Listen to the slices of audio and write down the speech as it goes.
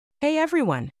Hey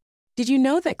everyone! Did you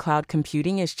know that cloud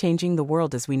computing is changing the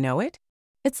world as we know it?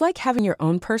 It's like having your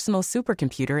own personal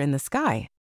supercomputer in the sky,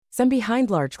 some behind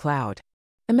large cloud.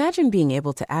 Imagine being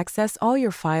able to access all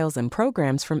your files and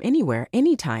programs from anywhere,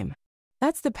 anytime.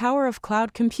 That's the power of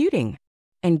cloud computing.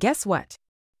 And guess what?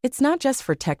 It's not just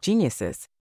for tech geniuses.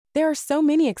 There are so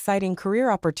many exciting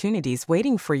career opportunities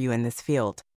waiting for you in this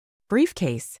field.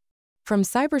 Briefcase. From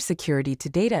cybersecurity to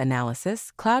data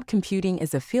analysis, cloud computing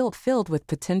is a field filled with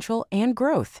potential and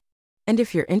growth. And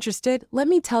if you're interested, let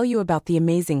me tell you about the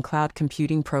amazing cloud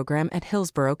computing program at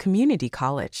Hillsborough Community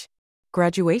College.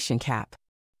 Graduation Cap.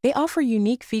 They offer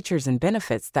unique features and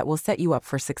benefits that will set you up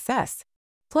for success.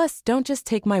 Plus, don't just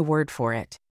take my word for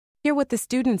it. Hear what the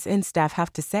students and staff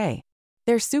have to say.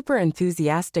 They're super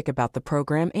enthusiastic about the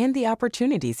program and the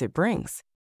opportunities it brings.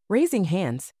 Raising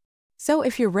hands. So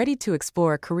if you're ready to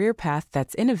explore a career path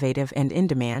that's innovative and in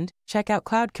demand, check out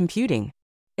cloud computing.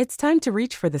 It's time to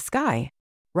reach for the sky.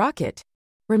 Rocket.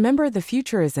 Remember, the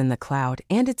future is in the cloud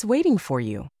and it's waiting for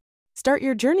you. Start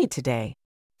your journey today.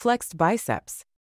 Flexed biceps.